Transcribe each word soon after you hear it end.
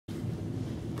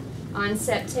on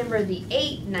September the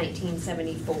 8th,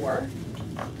 1974,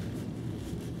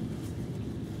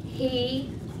 he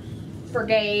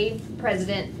forgave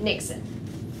President Nixon.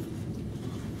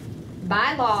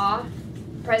 By law,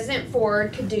 President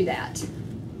Ford could do that.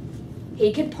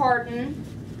 He could pardon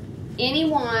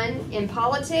anyone in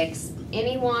politics,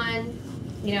 anyone,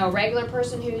 you know, a regular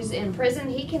person who's in prison,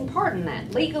 he can pardon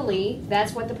that. Legally,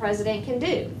 that's what the president can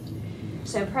do.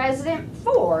 So President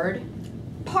Ford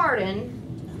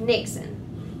pardoned Nixon.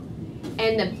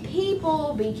 And the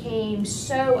people became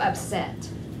so upset.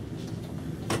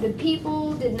 The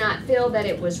people did not feel that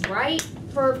it was right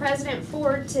for President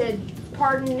Ford to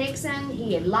pardon Nixon.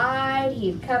 He had lied,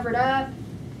 he had covered up,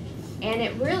 and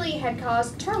it really had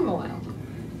caused turmoil.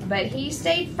 But he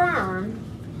stayed firm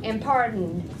and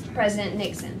pardoned President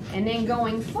Nixon. And then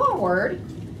going forward,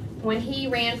 when he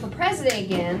ran for president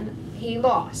again, he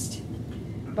lost.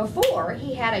 Before,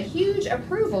 he had a huge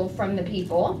approval from the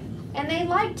people, and they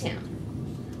liked him.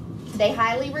 They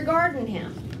highly regarded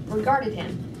him.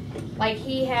 Like,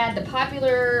 he had the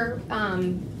popular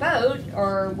vote,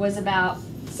 or was about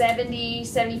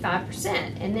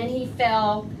 75%, and then he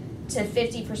fell to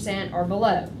 50% or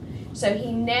below. So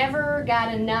he never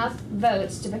got enough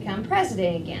votes to become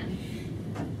president again.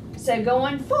 So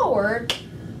going forward,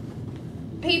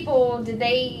 people, the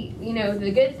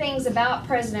good things about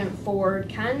President Ford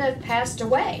kind of passed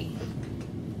away.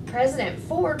 President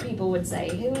Ford, people would say,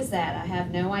 who is that? I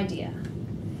have no idea.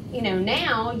 You know,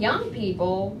 now young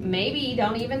people maybe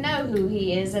don't even know who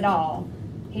he is at all.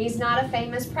 He's not a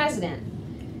famous president.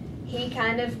 He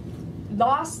kind of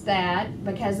lost that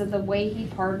because of the way he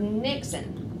pardoned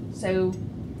Nixon. So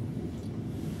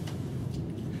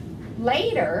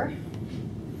later,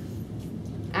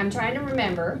 I'm trying to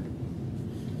remember,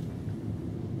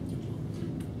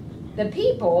 the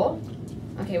people,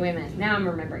 okay, wait a minute, now I'm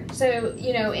remembering. So,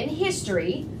 you know, in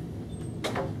history,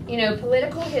 you know,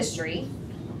 political history,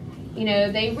 you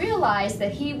know, they realized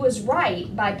that he was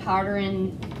right by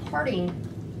pardoning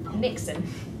Nixon.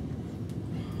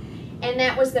 And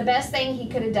that was the best thing he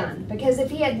could have done. Because if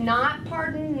he had not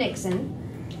pardoned Nixon,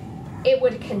 it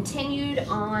would have continued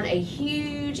on a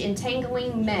huge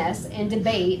entangling mess and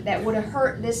debate that would have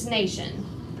hurt this nation.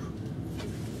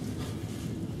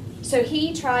 So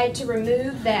he tried to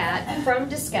remove that from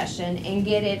discussion and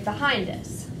get it behind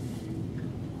us.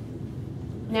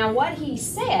 Now what he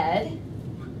said,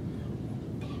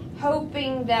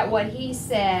 hoping that what he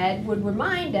said would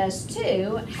remind us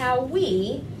too how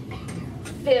we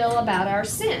feel about our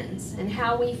sins and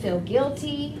how we feel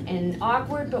guilty and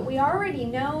awkward, but we already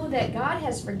know that God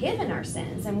has forgiven our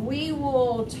sins, and we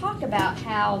will talk about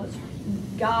how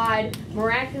God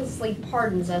miraculously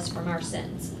pardons us from our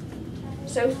sins.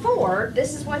 So Ford,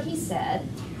 this is what he said.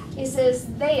 He says,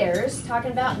 theirs,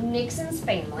 talking about Nixon's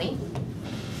family,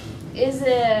 is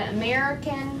an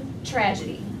American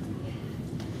tragedy.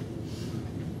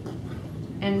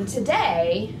 And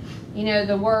today, you know,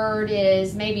 the word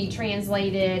is maybe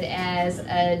translated as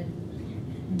a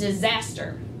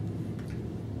disaster.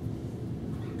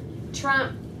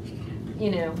 Trump,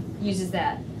 you know, uses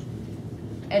that.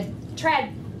 A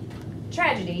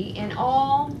tragedy, and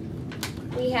all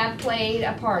we have played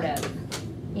a part of.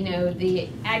 You know, the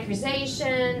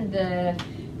accusation, the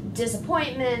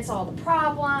disappointments, all the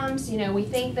problems, you know, we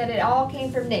think that it all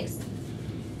came from Nixon.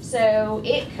 So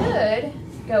it could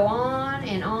go on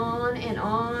and on and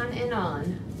on and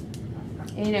on.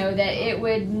 You know, that it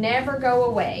would never go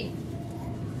away.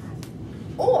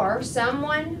 Or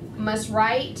someone must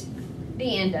write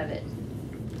the end of it.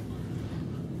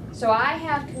 So I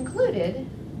have concluded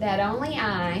that only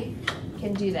I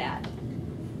can do that.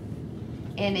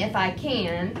 And if I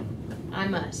can, I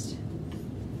must.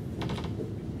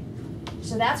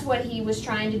 So that's what he was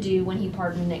trying to do when he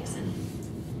pardoned Nixon.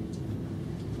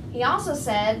 He also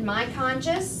said, my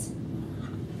conscience,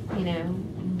 you know,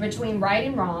 between right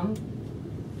and wrong,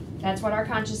 that's what our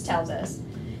conscience tells us,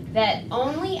 that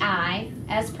only I,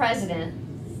 as president,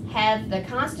 have the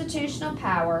constitutional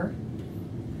power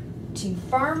to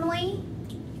firmly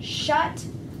shut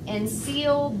and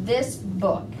seal this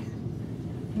book.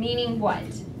 Meaning what?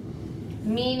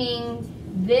 Meaning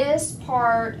this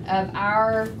part of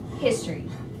our history.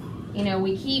 You know,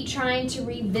 we keep trying to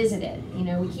revisit it. You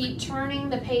know, we keep turning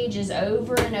the pages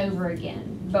over and over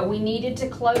again. But we needed to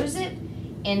close it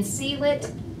and seal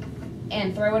it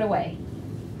and throw it away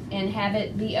and have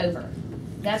it be over.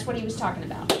 That's what he was talking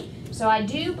about. So I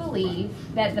do believe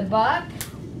that the buck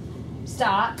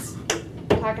stops,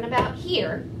 talking about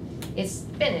here, it's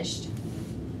finished.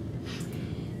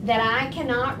 That I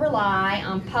cannot rely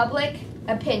on public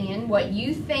opinion, what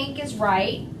you think is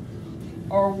right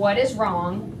or what is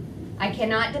wrong. I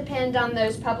cannot depend on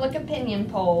those public opinion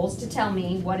polls to tell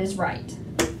me what is right.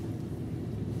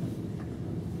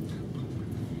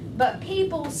 But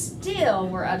people still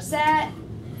were upset,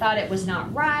 thought it was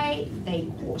not right. They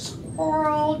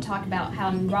quarreled, talked about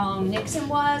how wrong Nixon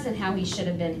was and how he should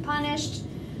have been punished.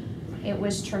 It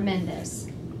was tremendous.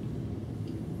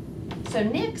 So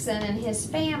Nixon and his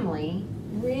family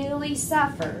really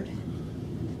suffered,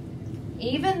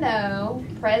 even though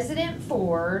President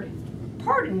Ford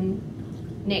pardoned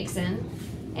Nixon,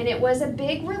 and it was a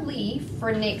big relief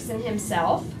for Nixon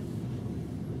himself,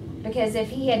 because if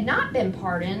he had not been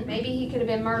pardoned, maybe he could have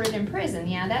been murdered in prison.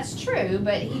 Yeah, that's true,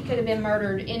 but he could have been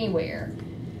murdered anywhere.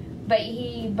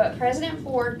 But President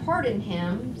Ford pardoned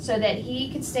him so that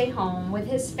he could stay home with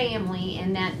his family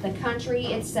and that the country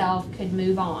itself could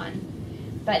move on.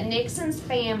 But Nixon's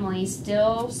family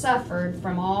still suffered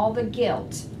from all the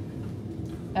guilt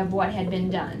of what had been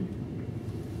done.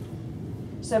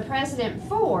 So President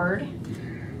Ford,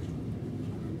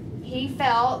 he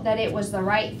felt that it was the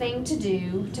right thing to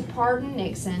do to pardon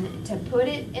Nixon, to put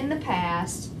it in the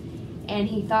past, and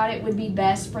he thought it would be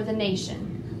best for the nation.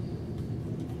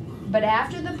 But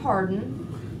after the pardon,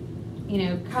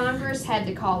 Congress had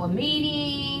to call a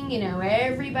meeting,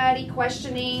 everybody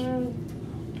questioning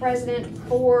President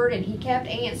Ford, and he kept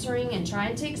answering and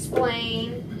trying to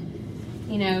explain.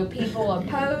 People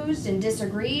opposed and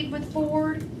disagreed with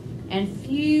Ford, and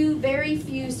very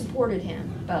few supported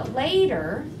him. But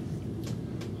later,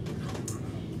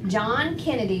 John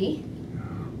Kennedy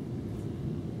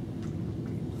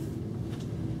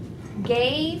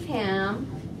gave him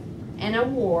an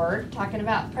award, talking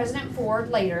about President Ford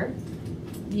later,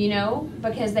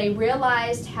 because they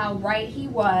realized how right he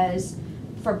was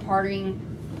for pardoning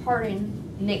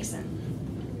Nixon.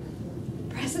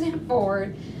 President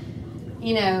Ford,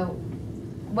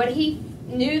 what he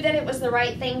knew that it was the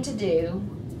right thing to do.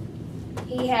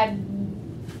 He had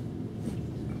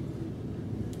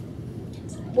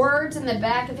words in the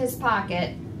back of his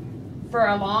pocket for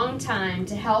a long time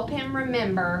to help him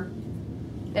remember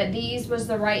that these was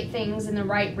the right things and the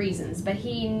right reasons. But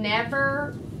he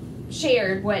never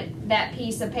shared what that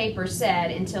piece of paper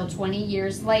said until 20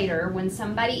 years later when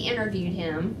somebody interviewed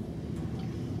him.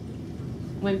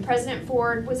 When President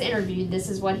Ford was interviewed, this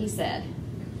is what he said.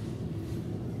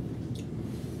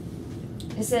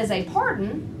 It says, a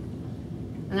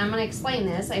pardon, and I'm going to explain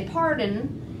this, a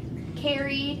pardon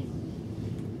carried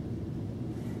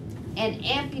an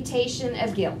amputation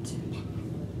of guilt,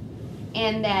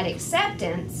 and that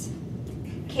acceptance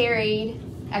carried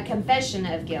a confession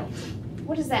of guilt.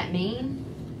 What does that mean?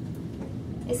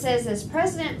 It says, as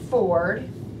President Ford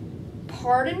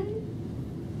pardoned,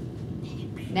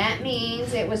 that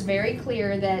means it was very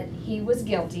clear that he was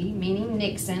guilty, meaning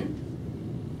Nixon.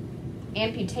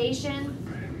 Amputation,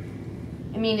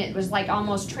 it was like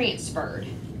almost transferred.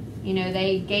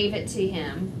 They gave it to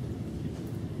him.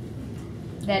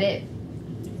 That it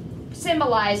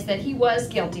symbolized that he was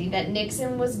guilty, that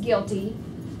Nixon was guilty,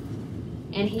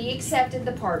 and he accepted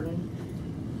the pardon.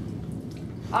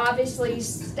 Obviously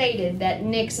stated that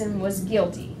Nixon was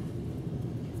guilty.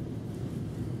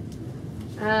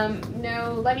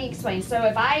 No, let me explain. So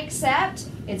if I accept,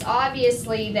 it's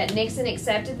obviously that Nixon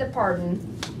accepted the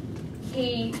pardon.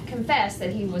 He confessed that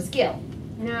he was guilty.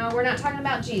 No, we're not talking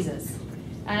about Jesus.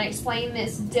 And I explain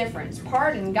this difference.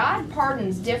 Pardon, God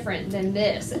pardons different than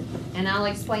this. And I'll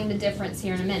explain the difference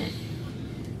here in a minute.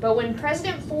 But when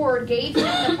President Ford gave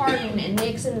him the pardon and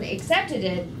Nixon accepted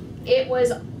it, it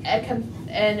was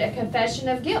a confession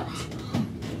of guilt.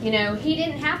 He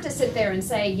didn't have to sit there and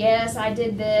say, yes, I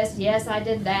did this, yes, I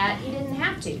did that. He didn't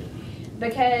have to.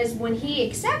 Because when he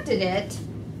accepted it,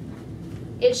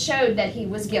 it showed that he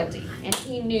was guilty. And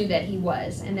he knew that he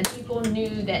was. And the people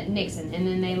knew that Nixon. And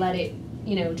then they let it,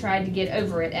 tried to get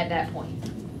over it at that point.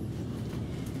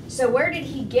 So where did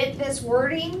he get this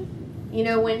wording?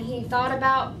 When he thought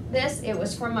about this, it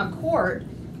was from a court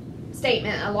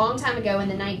statement a long time ago in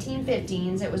the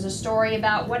 1950s. It was a story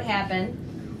about what happened.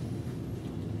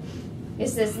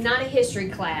 This is not a history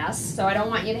class, so I don't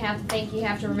want you to have to think you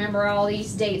have to remember all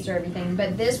these dates or everything.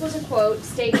 But this was a quote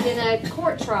stated in a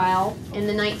court trial in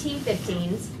the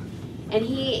 1950s, and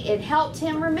it helped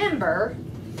him remember.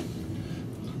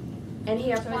 And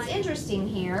here, so it's interesting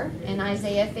here in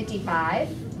Isaiah 55.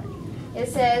 It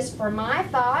says, "For my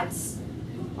thoughts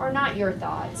are not your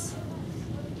thoughts,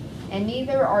 and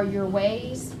neither are your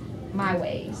ways my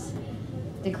ways,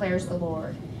 declares the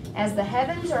Lord. As the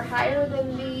heavens are higher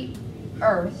than the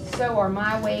earth, so are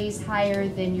my ways higher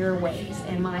than your ways,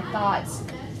 and my thoughts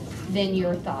than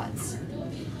your thoughts."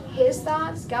 His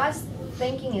thoughts, God's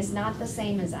thinking is not the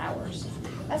same as ours.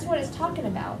 That's what it's talking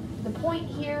about. The point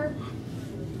here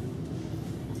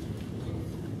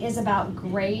is about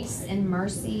grace and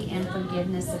mercy and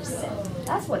forgiveness of sin.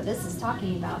 That's what this is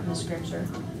talking about in the scripture.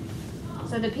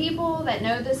 So the people that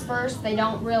know this verse, they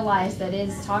don't realize that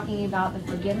it's talking about the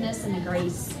forgiveness and the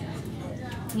grace.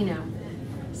 You know,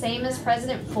 same as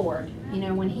President Ford. You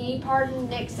know, when he pardoned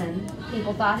Nixon,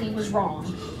 people thought he was wrong.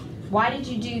 Why did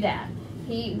you do that?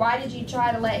 Why did you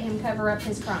try to let him cover up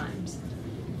his crimes?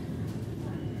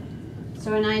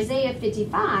 So in Isaiah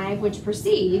 55, which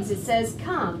precedes, it says,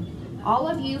 "Come, all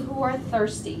of you who are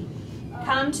thirsty,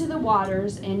 come to the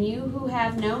waters, and you who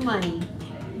have no money,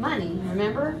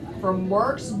 remember, from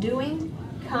works doing,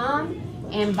 come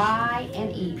and buy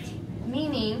and eat."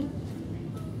 Meaning,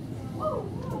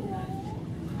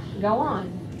 go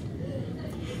on.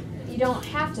 You don't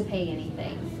have to pay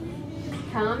anything.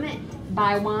 Come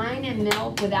buy wine and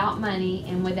milk without money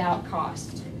and without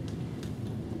cost.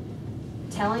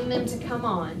 Telling them to come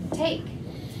on, take.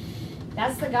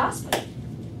 That's the gospel.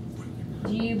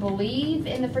 Do you believe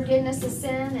in the forgiveness of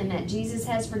sin and that Jesus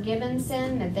has forgiven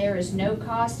sin, that there is no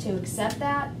cost to accept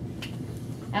that?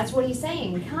 That's what he's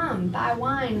saying. Come, buy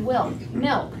wine,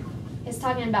 milk. It's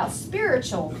talking about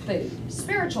spiritual food,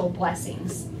 spiritual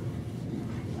blessings.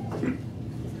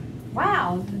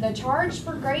 Wow, the charge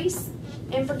for grace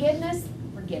and forgiveness,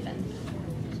 forgiven.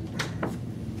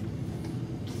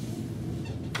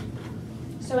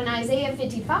 So in Isaiah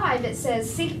 55, it says,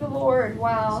 "Seek the Lord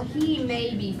while he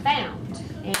may be found,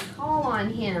 and call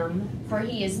on him, for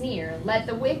he is near. Let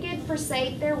the wicked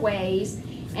forsake their ways,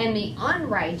 and the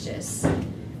unrighteous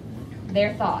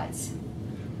their thoughts.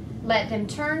 Let them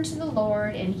turn to the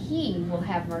Lord, and he will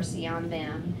have mercy on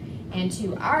them. And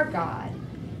to our God,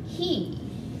 he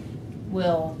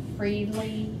will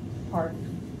freely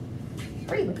pardon."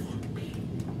 Freely.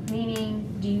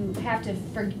 Meaning, do you have to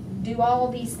do all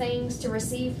these things to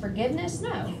receive forgiveness?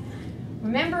 No.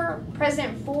 Remember,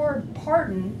 President Ford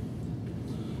pardoned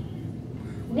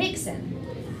Nixon.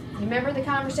 Remember the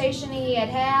conversation he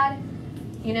had,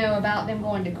 you know, about them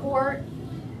going to court?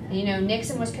 You know,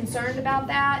 Nixon was concerned about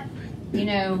that. You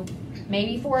know,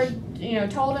 maybe Ford, you know,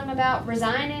 told him about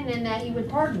resigning and that he would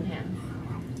pardon him.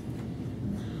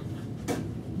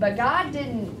 But God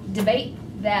didn't debate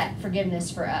that forgiveness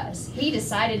for us. He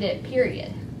decided it,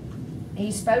 period. He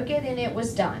spoke it and it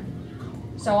was done.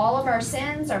 So all of our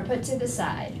sins are put to the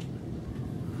side.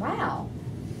 Wow.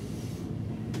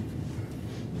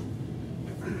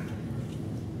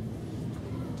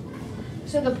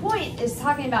 So the point is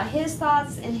talking about his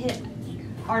thoughts and his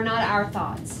are not our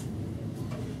thoughts.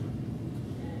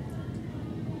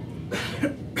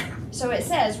 So it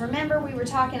says, remember we were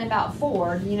talking about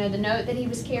Ford, you know, the note that he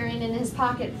was carrying in his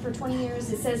pocket for 20 years.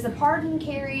 It says the pardon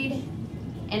carried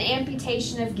an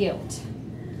amputation of guilt,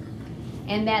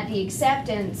 and that the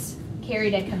acceptance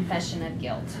carried a confession of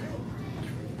guilt.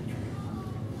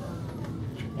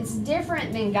 It's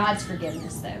different than God's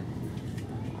forgiveness, though.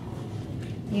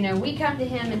 You know, we come to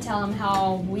him and tell him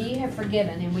how we have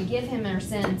forgiven, and we give him our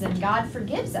sins, and God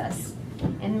forgives us,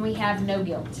 and we have no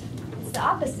guilt. It's the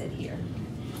opposite here.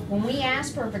 When we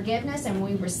ask for forgiveness and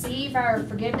we receive our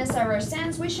forgiveness of our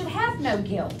sins, we should have no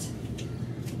guilt.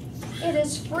 It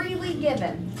is freely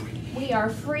given. We are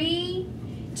free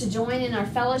to join in our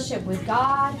fellowship with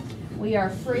God. We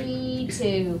are free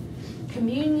to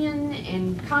communion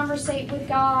and conversate with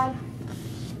God.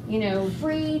 You know,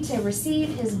 free to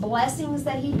receive his blessings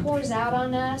that he pours out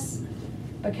on us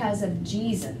because of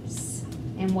Jesus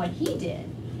and what he did.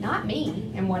 Not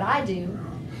me and what I do,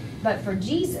 but for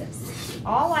Jesus.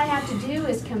 All I have to do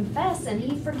is confess, and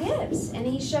he forgives, and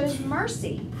he shows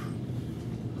mercy.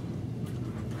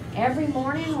 Every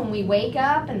morning when we wake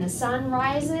up and the sun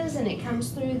rises and it comes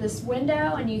through this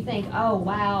window and you think, oh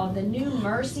wow, the new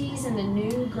mercies and the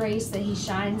new grace that he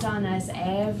shines on us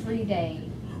every day.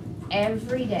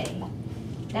 Every day.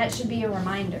 That should be a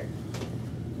reminder.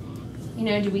 You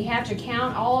know, do we have to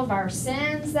count all of our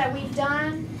sins that we've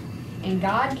done? And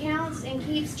God counts and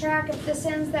keeps track of the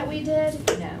sins that we did?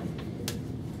 No.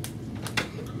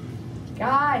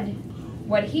 God,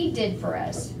 what he did for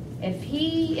us, if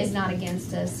he is not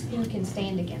against us, who can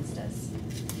stand against us?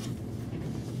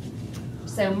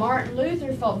 So Martin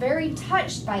Luther felt very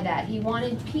touched by that. He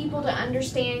wanted people to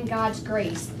understand God's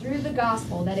grace through the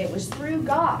gospel, that it was through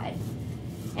God.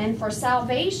 And for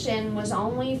salvation was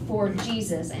only for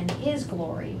Jesus and his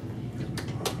glory.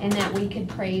 And that we could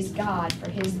praise God for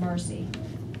his mercy.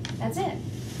 That's it.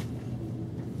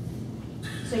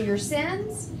 So your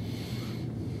sins,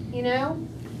 you know,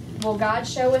 will God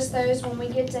show us those when we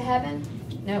get to heaven?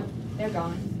 Nope, they're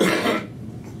gone.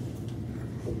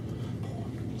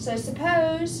 So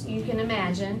suppose, you can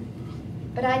imagine,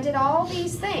 but I did all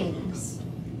these things.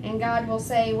 And God will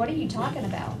say, what are you talking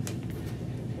about?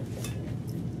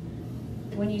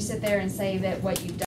 When you sit there and say that what you've done